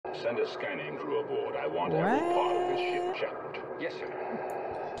Send a scanning crew aboard. I want every part of this ship checked. Yes, sir.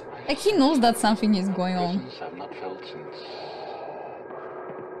 Like he knows that something is going on. I've not felt since.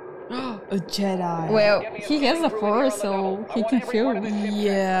 A Jedi. Well, he has a force, so he can feel it.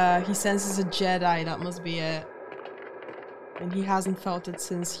 Yeah, he senses a Jedi, that must be it. And he hasn't felt it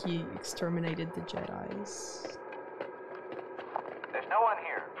since he exterminated the Jedis. There's no one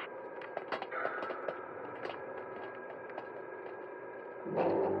here.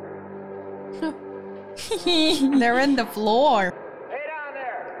 They're in the floor. Hey down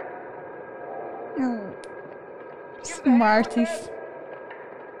there! Oh. Smarties.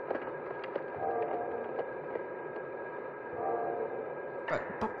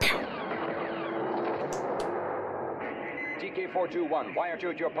 TK-421, why aren't you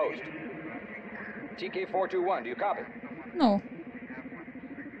at your post? TK-421, do you copy? No.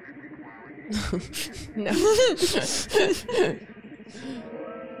 No.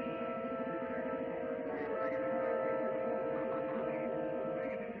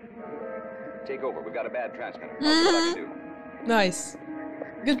 Take over, we've got a bad transmitter. I'll see what I can do. Nice.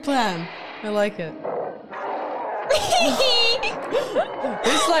 Good plan. I like it.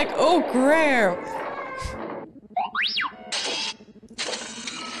 It's like, oh, great.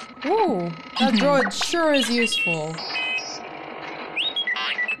 Ooh, that droid sure is useful.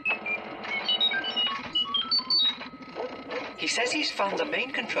 He says he's found the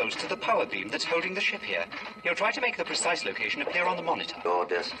main controls to the power beam that's holding the ship here. He'll try to make the precise location appear on the monitor. Your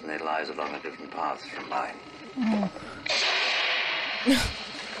destiny lies along a different path from mine.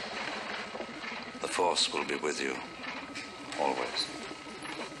 The Force will be with you. Always.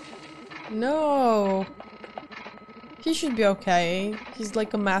 No. He should be okay. He's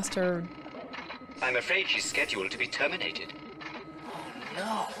like a master. I'm afraid she's scheduled to be terminated.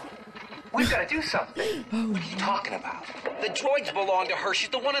 No. We've got to do something. What are you talking about? The droids belong to her. She's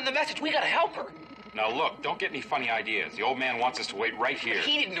the one in the message. We gotta help her. Now look, don't get any funny ideas. The old man wants us to wait right here.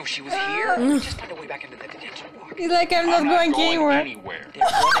 He didn't know she was here. We just found a way back into the detention block. He's like, I'm not going anywhere. Anywhere. Look,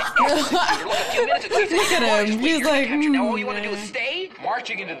 a few minutes ago, Look at him. He's like, now all you want to do is stay?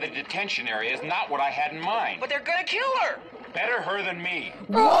 Marching into the detention area is not what I had in mind. But they're gonna kill her. Better her than me.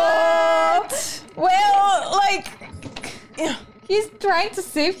 What? Well, like, he's trying to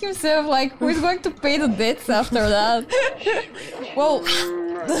save himself. Like, who's going to pay the debts after that? well,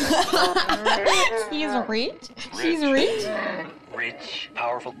 he's rich. He's rich. Rich,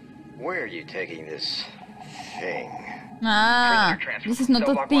 powerful. Where are you taking this thing? Ah, this is not a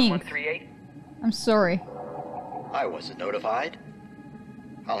thing. 1138? I'm sorry. I wasn't notified.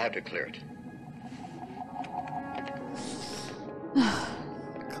 I'll have to clear it.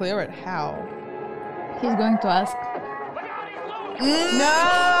 clear it how? He's going to ask. No!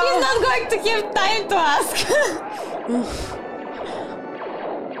 He's not going to give time to ask.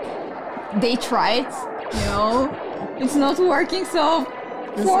 They tried, you know. It's not working, so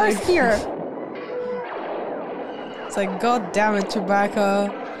force like, here. It's like, God damn it,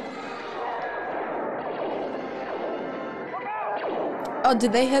 Chewbacca. Oh,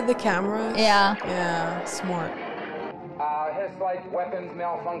 did they hit the camera? Yeah. Yeah, smart. Has slight weapons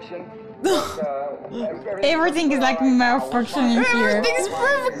malfunction. Everything is like malfunctioning here. Everything's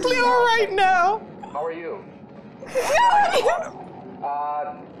perfectly alright now. How are you?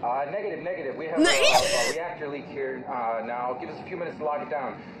 Negative. We have a reactor leak here now. Give us a few minutes to lock it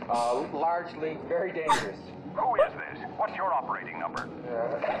down. Large leak, very dangerous. Who is this? What's your operating number?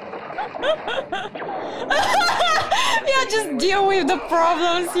 Yeah, just deal with the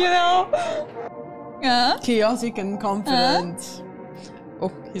problems, you know. Yeah. Chaotic and confident.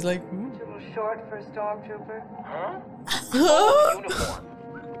 Oh, he's like. A little short for a stormtrooper. Huh? Uniform.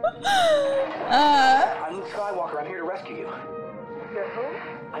 I'm Luke Skywalker. I'm here to rescue you. You're who?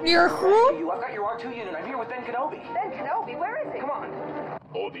 You're who? I've got your R2 unit. I'm here with Ben Kenobi. Ben Kenobi, where is he? Come on.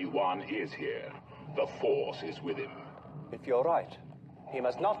 Obi-Wan is here. The Force is with him. If you're right, he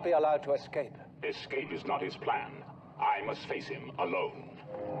must not be allowed to escape. Escape is not his plan. I must face him alone.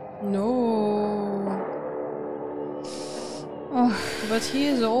 No. Oh. But he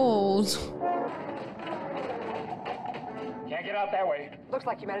is old. Can't get out that way. Looks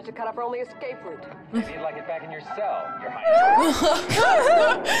like you managed to cut off our only escape route. Maybe you'd like it back in your cell, Your Highness.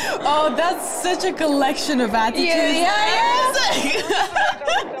 Oh, that's such a collection of attitudes. Yeah.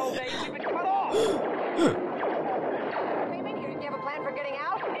 We've been cut off. Raymond, you didn't have a plan for getting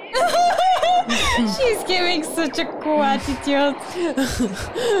out? She's giving such a cool attitude.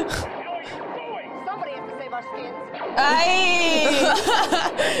 Somebody has to save our skins. Aye.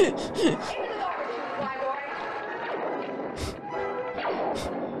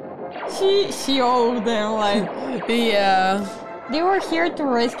 She owed them, like. Yeah. They were here to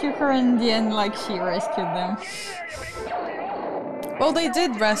rescue her, and in the end, like, she rescued them. Well, they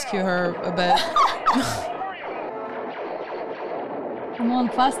did rescue her a bit. Come on,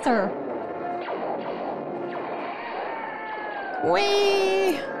 faster.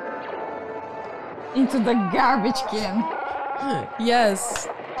 Whee! Into the garbage can. Yes.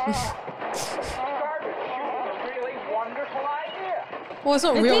 Really wonderful idea. Well, it's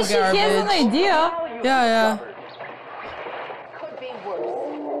not At real least she has an garbage. idea. Yeah. Could be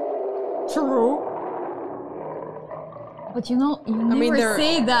worse. True. But you know, you never mean, they're-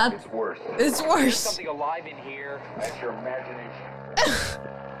 say that. It's worse. It's worse. Something alive in here. That's your imagination.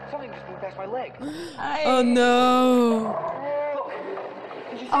 Something just moved past my leg. Oh no.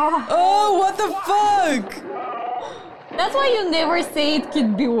 Oh, Oh, what the fuck? that's why you never say it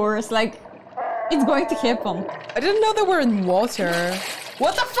could be worse. Like, it's going to happen. I didn't know they were in water.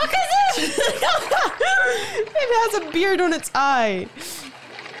 What the fuck is it? It has a beard on its eye.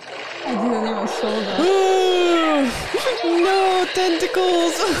 I didn't even show that. No,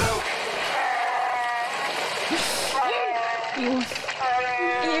 tentacles. Ew.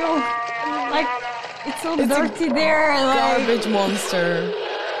 Ew. Like, it's so dirty there. Like, Garbage monster.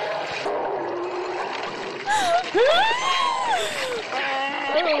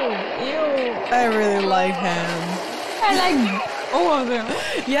 ew. I really like him. I like all of them.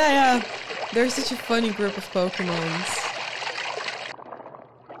 Yeah. They're such a funny group of Pokemons.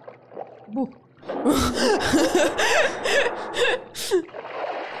 Boo.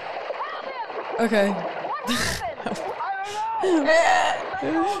 Okay.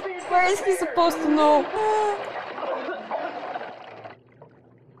 Where is he supposed to know?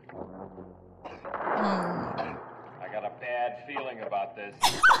 I got a bad feeling about this.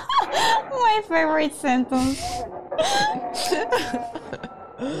 My favorite sentence.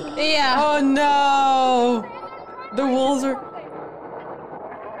 Yeah. Oh no! The wolves are.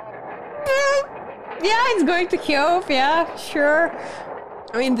 Yeah, it's going to help. Yeah, sure.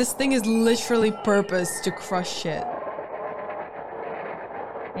 I mean, this thing is literally purposed to crush shit.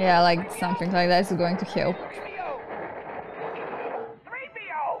 Yeah, like something like that is going to help.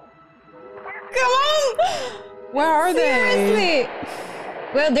 Come on! Where are they? Seriously!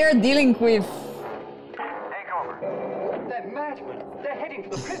 Well, they're dealing with. Take over. They're madmen. They're heading for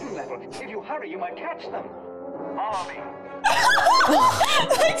the prison level. If you hurry, you might catch them. Follow me.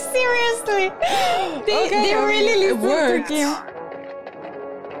 Like, seriously! They really it listen worked. to him.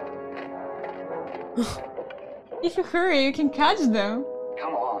 If you hurry, you can catch them.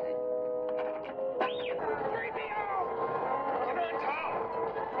 Come on.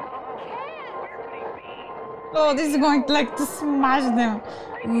 Oh, this is going like to smash them.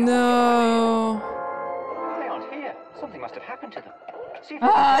 No. They aren't here. Something must have happened to them. See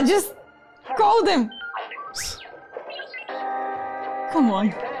if Just call them. Come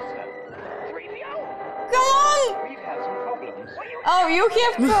on. Come on! we've had some problems. Oh, you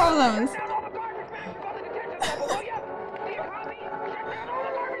have problems.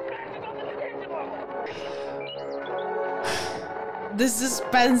 The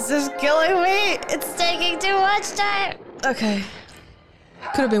suspense is killing me. It's taking too much time. Okay.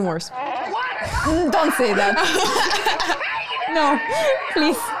 Could have been worse. Don't say that. No,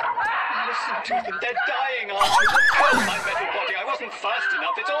 please. Listen to them. They're dying, aren't they? Kill my metal body. I wasn't fast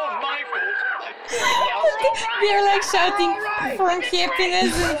enough. It's all my fault. They're like shouting from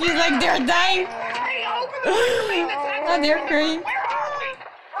happiness and he's like, they're dying. Oh, they're crying.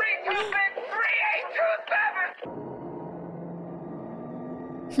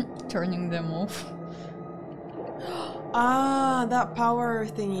 Turning them off. Ah, that power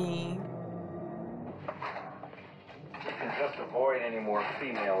thingy. Just to avoid any more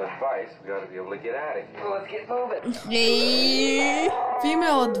female advice, we gotta be able to get out of here. Well, let's get moving. Yay.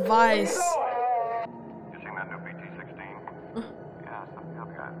 Female advice. You seen that new BT-16? Yeah, some of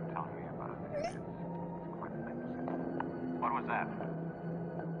the guys were telling me about it. It's quite a thing. What was that?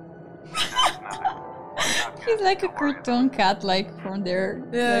 That's nothing. He's like a cartoon cat, like from there.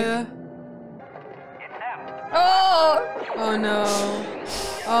 Yeah. Oh! Oh no.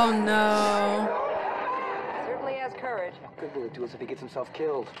 Oh no. Certainly has courage. Good will it do us if he gets himself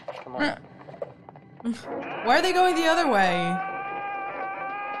killed? Come on. Why are they going the other way?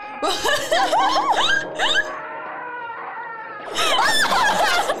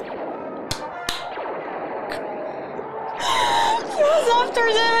 He was after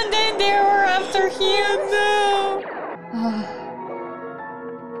them and then they were after him. No.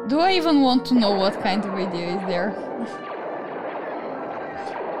 Do I even want to know what kind of video is there?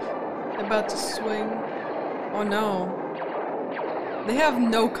 About to swing. Oh no. They have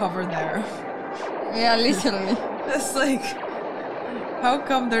no cover there. Yeah, literally. It's like How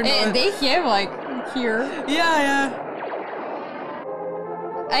come they're not? They have like here. Yeah.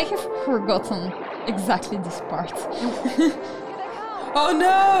 I have forgotten exactly this part. Oh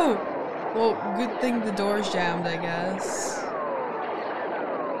no! Well, good thing the door's jammed, I guess.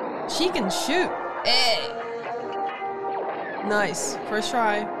 She can shoot. Nice. First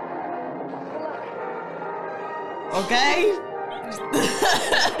try. Okay.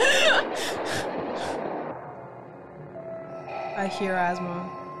 I hear Asma.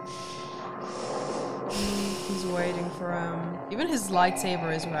 He's waiting for him. Even his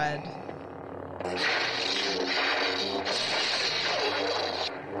lightsaber is red.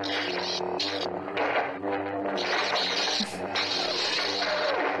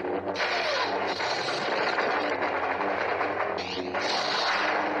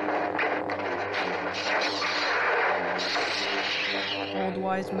 Old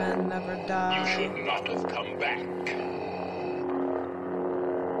wise men never die. You should not have come back.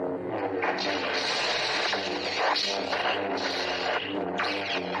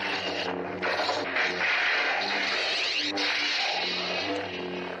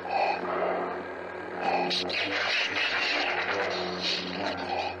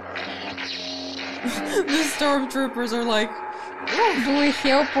 The stormtroopers are like, Do we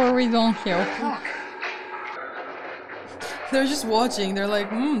help or we don't help? they're just watching. They're like,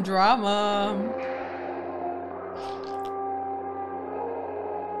 drama.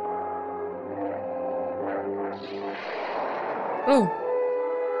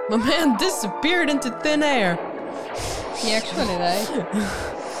 Oh, my man disappeared into thin air. He actually died.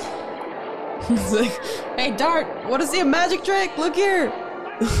 He's like, hey Dart, wanna see a magic trick? Look here.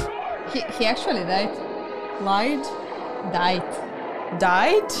 He actually died. Lied? Died.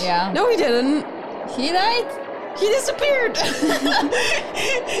 Died? Yeah. No, he didn't. He died? He disappeared.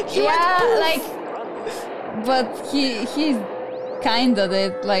 He Yeah, went like, but he's kinda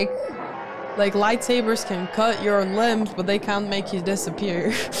dead. like lightsabers can cut your limbs, but they can't make you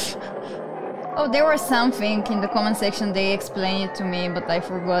disappear. Oh, there was something in the comment section. They explained it to me, but I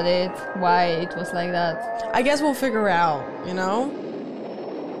forgot it. Why it was like that? I guess we'll figure out, you know?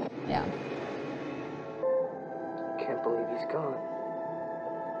 Yeah. Can't believe he's gone.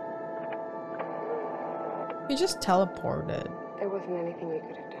 He just teleported. There wasn't anything we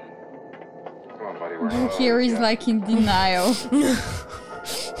could have done. Come on, buddy. We're Blue here is like in denial.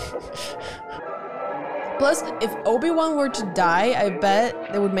 Plus, if Obi-Wan were to die, I bet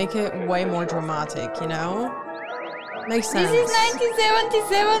they would make it way more dramatic, you know? Makes sense. This is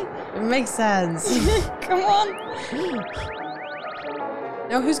 1977. It makes sense. Come on.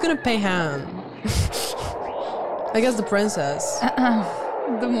 Now who's gonna pay Han? I guess the princess.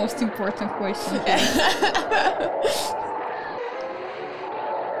 The most important question.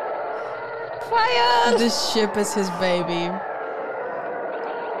 Fire! This ship is his baby.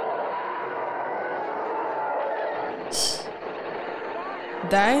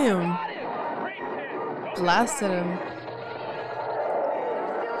 Damn. Blasted him.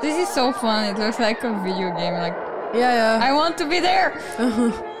 This is so fun. It looks like a video game. Like, Yeah. I want to be there,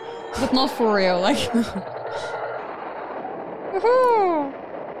 but not for real. Like, woohoo!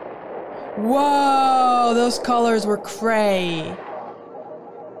 Whoa, those colors were cray.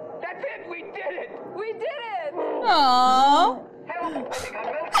 That's it! We did it! We did it! Aww.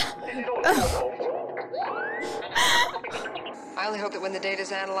 I only hope that when the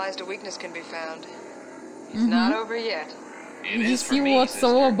data's analyzed, a weakness can be found. It's not over yet. Did you see what's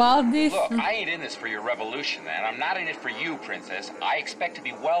so about this? Look, I ain't in this for your revolution, and I'm not in it for you, Princess. I expect to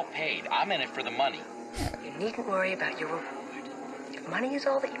be well paid. I'm in it for the money. You needn't worry about your reward. If money is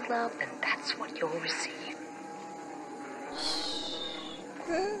all that you love, then that's what you'll receive.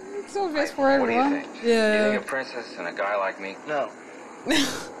 It's obvious for What do you everyone. think? Yeah. You think a princess and a guy like me? No.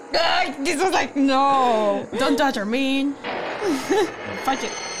 This was like, no. Don't touch her, mean. Fight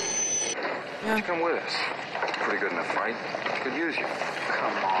it. Why don't you come with us? Pretty good in a fight. Could use you.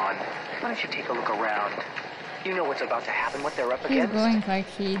 Come on. Why don't you take a look around? You know what's about to happen, what they're up He's against. going like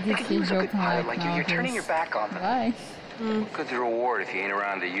he They did could his use a job good pilot like you. now. You're turning your back on them. Bye. Good the reward if you ain't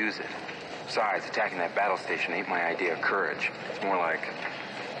around to use it. Besides, attacking that battle station ain't my idea of courage. It's more like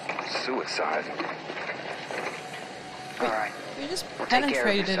suicide. All right. You just Well, take care of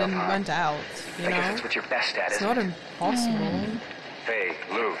penetrated yourself, and huh? went out, you I guess know? that's what you're best at, It's isn't not it? impossible. Hey,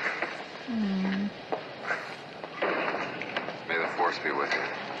 Luke. May the force be with you.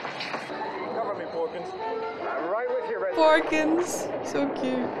 Cover me, Porkins. I'm right with you, Red. Porkins. So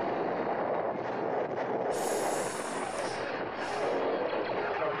cute.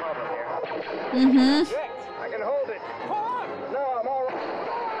 I can hold it. No, I'm all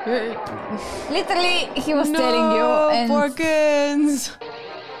right. Literally, he was no, telling you. And Porkins!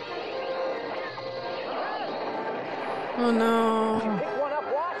 Oh no. Pick one up,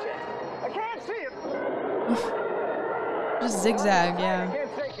 watch it. I can't see it. Just zigzag, yeah.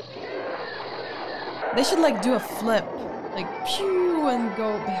 They should like do a flip. Like pew and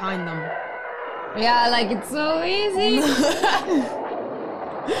go behind them. yeah, like it's so easy.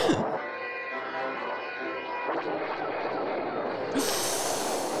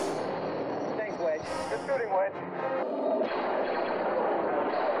 Thanks, Wedge. Good shooting, Wedge.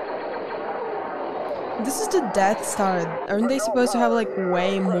 This is the Death Star. Aren't they supposed to have like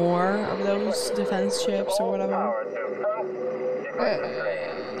way more of those defense ships or whatever?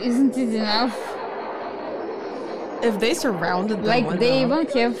 Isn't it enough? If they surrounded them, Like why they not?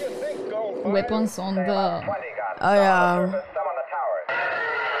 even have weapons on the. Oh yeah.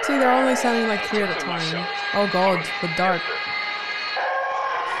 See, they're only sending like 3 at a time. Oh god, the dark.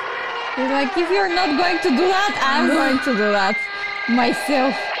 He's like, if you're not going to do that, I'm going to do that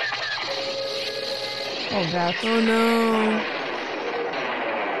myself. Oh god. Oh no.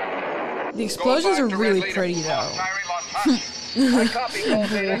 The explosions are really pretty though.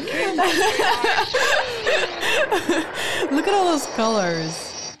 Look at all those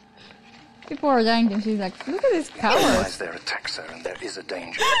colors. People are dying and she's like, look at these colors. Their attack, sir, and there is a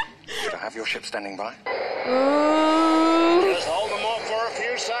danger. Should I have your ship standing by? Just hold them off for a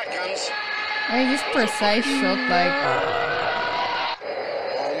few seconds. Like this precise shot, like.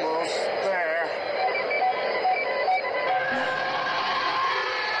 Almost there.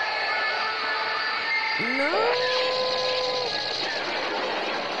 No.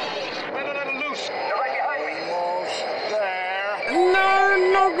 Better let them loose. They're right behind me. Almost there. No, I'm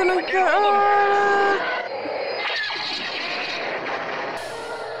not gonna get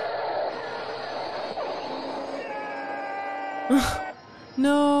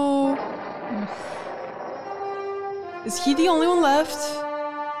No. Is he the only one left?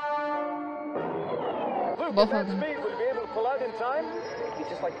 Both of them. Speed, will you be able to pull out in time? It's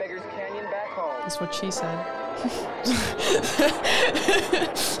just like Beggar's Canyon back home. That's what she said.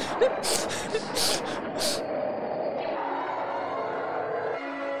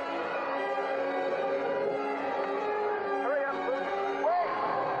 Hurry up, Luke.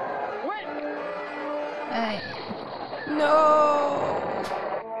 Wait! No.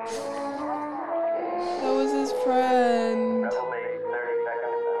 That was his friend.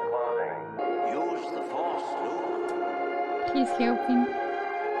 Use the force, Luke. He's helping.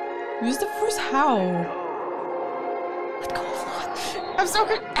 Use the force how? Let go of what? I'm so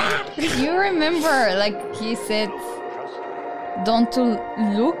good. You remember, like he said, don't to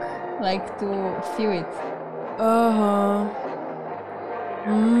look, like to feel it. Uh-huh.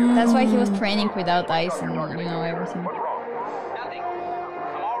 That's why he was training without ice and you know everything. Nothing.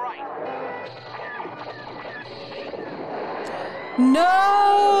 I'm all right.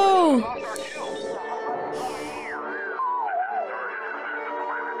 No!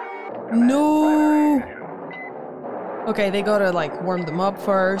 No! Okay, they gotta like warm them up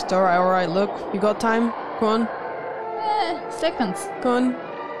first. Alright, look, you got time? Come on, Seconds. come on.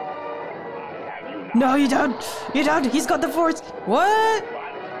 No, you don't! You don't! He's got the force! What?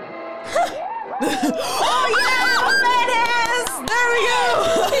 Oh yeah! Badass! There we go!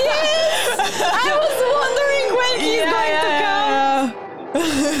 Yes! I was wondering when he's going to come.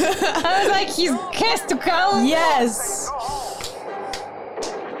 I was like, he has to come. Yes!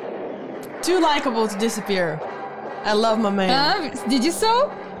 Too likable to disappear. I love my man. Did you saw?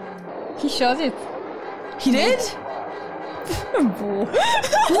 He shot it. He did?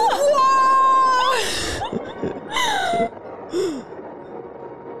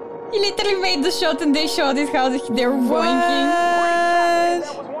 He literally made the shot and they showed it how they were boinking.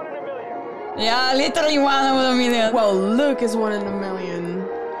 Yeah, literally 1 in a million. Well, Luke is 1 in a million.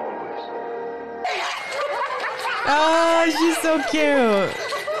 Oh, she's so cute.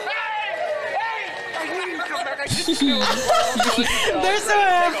 They're so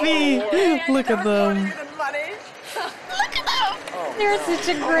happy. Look at them. Look at them. They're such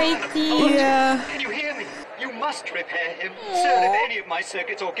a great team. Yeah. Can you hear me? You must repair him. Sir, if any of my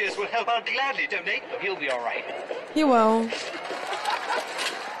circuits or gears will help, I'll gladly donate them. He'll be all right. He will.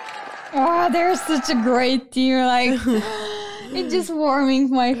 Oh, they're such a great team. Like, it's just warming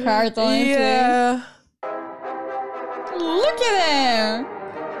my heart, honestly. Yeah. Look at them.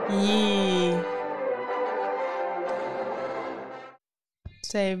 Yeah.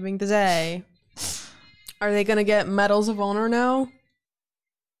 Saving the day. Are they gonna get medals of honor now?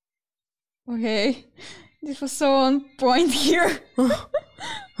 Okay. This was so on point here.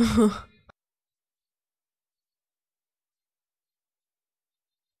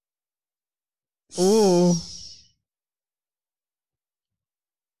 Ooh.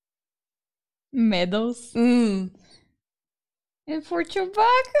 Medals. Mm. And for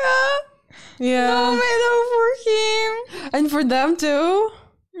Chewbacca. Yeah. No medal for him. And for them too?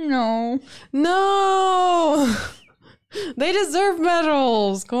 No. No. They deserve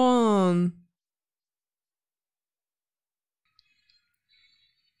medals. Go on.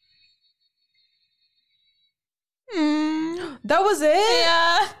 That was it?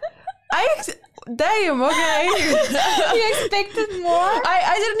 Yeah. Damn, okay. You expected more?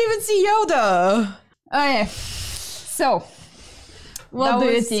 I didn't even see Yoda. Okay. So, what do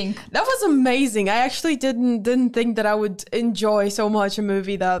you think? That was amazing. I actually didn't think that I would enjoy so much a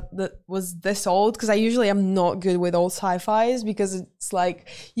movie that was this old, because I usually am not good with old sci-fis, because it's like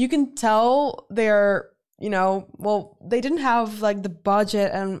you can tell they're, well, they didn't have like the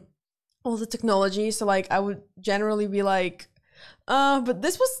budget and all the technology, so like I would generally be like, but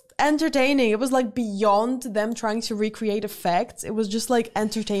this was entertaining. It was like beyond them trying to recreate effects. It was just like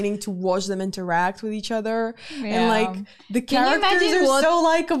entertaining to watch them interact with each other. Yeah. And like the characters are so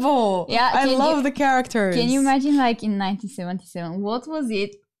likable. Yeah, I love the characters. Can you imagine like in 1977, what was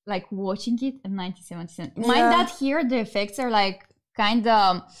it like watching it in 1977? Mind that here the effects are like kind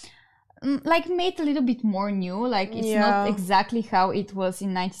of like made a little bit more new. Like it's not exactly how it was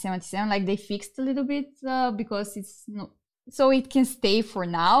in 1977. Like they fixed a little bit because it's not, so it can stay for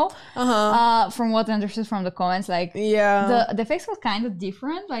now. From what I understood from the comments, like the effects was kind of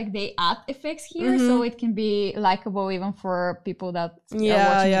different. Like they add effects here, so it can be likable even for people that are watching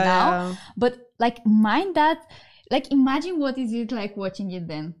it now. But like mind that, like imagine what is it like watching it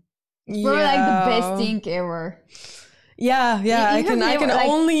then. Probably like the best thing ever. Yeah,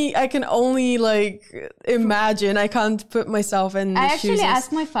 I can only like imagine. I can't put myself in the shoes. I actually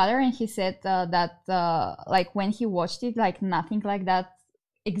asked my father, and he said that like when he watched it, like nothing like that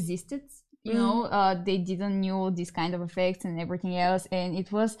existed. You know, they didn't knew this kind of effects and everything else, and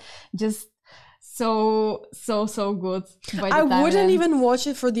it was just so good. I wouldn't even watch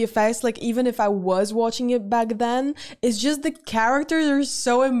it for the effects. Like even if I was watching it back then, it's just the characters are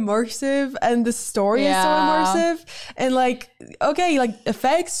so immersive and the story is so immersive. And like, okay, like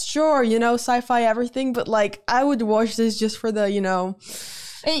effects, sure, sci-fi, everything, but like I would watch this just for the, you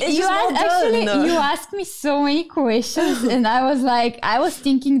asked me so many questions, and I was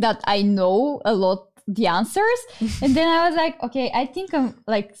thinking that I know a lot the answers, and then I was like, okay, I think I'm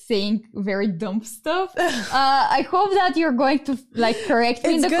like saying very dumb stuff. I hope that you're going to like correct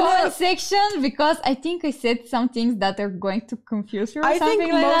me in the comment section, because I think I said some things that are going to confuse you or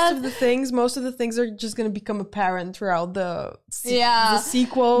something like that. I think most of the things are just going to become apparent throughout the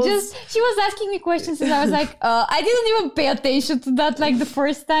sequels. She was asking me questions, and I was like, I didn't even pay attention to that like the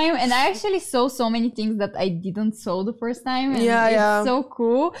first time, and I actually saw so many things that I didn't saw the first time, and it's so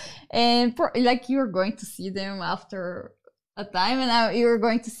cool. And like you're going to see them after a time, and you're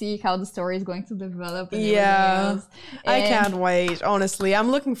going to see how the story is going to develop and everything else. I can't wait, honestly. I'm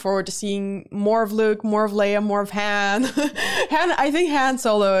looking forward to seeing more of Luke, more of Leia, more of Han. I think Han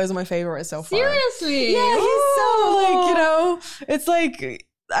Solo is my favorite so far. Seriously? Yeah, he's so like, it's like,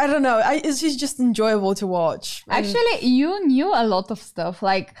 I don't know, he's just enjoyable to watch. Actually, you knew a lot of stuff,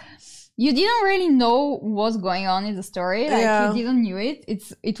 like you didn't really know what's going on in the story. Like you didn't knew it.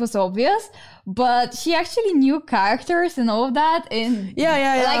 It was obvious, but she actually knew characters and all of that. And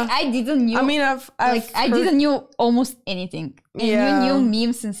like I didn't knew. I mean, I didn't knew almost anything. And you knew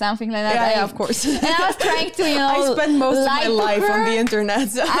memes and something like that. Yeah, of course. And I was trying to, I spent most of my life on the internet.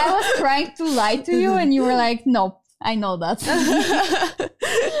 So. I was trying to lie to you, and you were like, "No, I know that."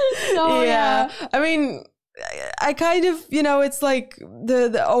 So I mean, I kind of, it's like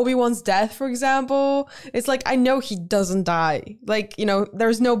the Obi-Wan's death, for example. It's like, I know he doesn't die. Like,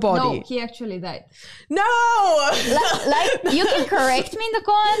 there's no body. No, he actually died. No! like, you can correct me in the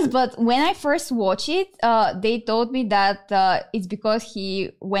comments, but when I first watched it, they told me that it's because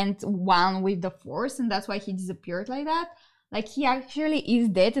he went one with the Force, and that's why he disappeared like that. Like, he actually is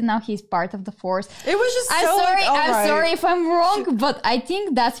dead, and now he's part of the Force. It was just I'm sorry if I'm wrong, but I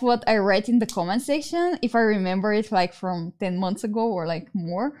think that's what I read in the comment section, if I remember it, like, from 10 months ago or, like,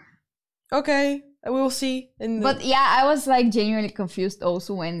 more. Okay, we'll see. But, yeah, I was, like, genuinely confused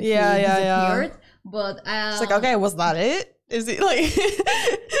also when he disappeared. But, it's like, okay, was that it? Is it, like...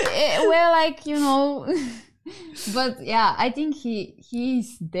 well, like, But yeah, I think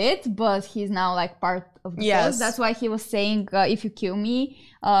he's dead, but he's now like part of the Force. That's why he was saying, if you kill me,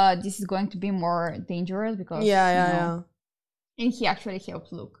 this is going to be more dangerous because and he actually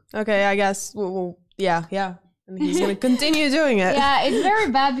helped Luke. Okay, I guess yeah, and he's gonna continue doing it. Yeah, it's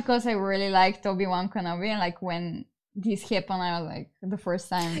very bad because I really liked Obi-Wan Kenobi, and like when this happened. I was like, the first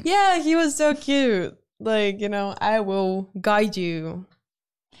time. Yeah, he was so cute. Like, you know, I will guide you.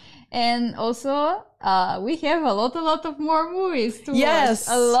 And also, we have a lot of more movies to Yes.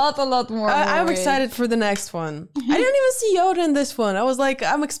 watch. A lot more I'm movies. excited for the next one. I didn't even see Yoda in this one. I was like,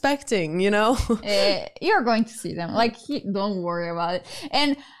 I'm expecting, you know? You're going to see them. Like, don't worry about it.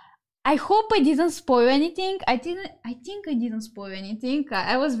 And I hope I didn't spoil anything. I think I didn't spoil anything.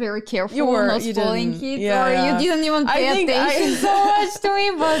 I was very careful not spoiling it. Yeah, or yeah. you didn't even pay attention so much to me,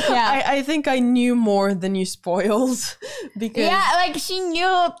 but yeah. I think I knew more than you spoiled. Because yeah, like she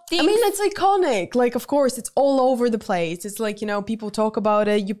knew things. I mean, it's iconic. Like, of course, it's all over the place. It's like, you know, people talk about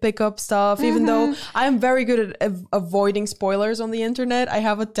it, you pick up stuff. Even though I'm very good at avoiding spoilers on the internet, I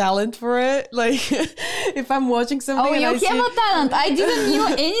have a talent for it. Like, if I'm watching something, you have a talent. I didn't know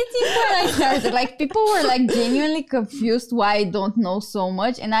anything when I started. Like, people were like genuinely confused why I don't know so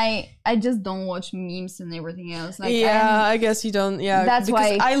much, and I just don't watch memes and everything else. Like, I guess you don't. Yeah, that's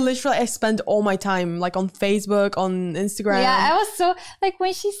because why I spend all my time like on Facebook, on Instagram. Yeah, I was so like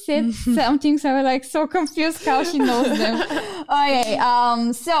when she said some things, I was like so confused how she knows them. Okay,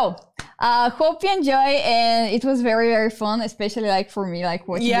 so hope you enjoy, and it was very, very fun, especially like for me, like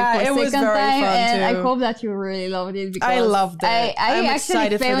watching it for a second time. And I hope that you really loved it, because I loved it. I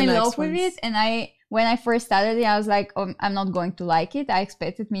actually fell in love with it, and when I first started it, I was like, oh, I'm not going to like it. I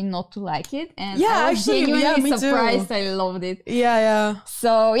expected me not to like it, and I was genuinely surprised. Too. I loved it. Yeah.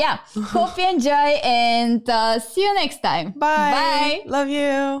 So yeah, hope you enjoy, and see you next time. Bye. Love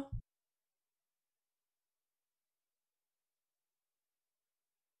you.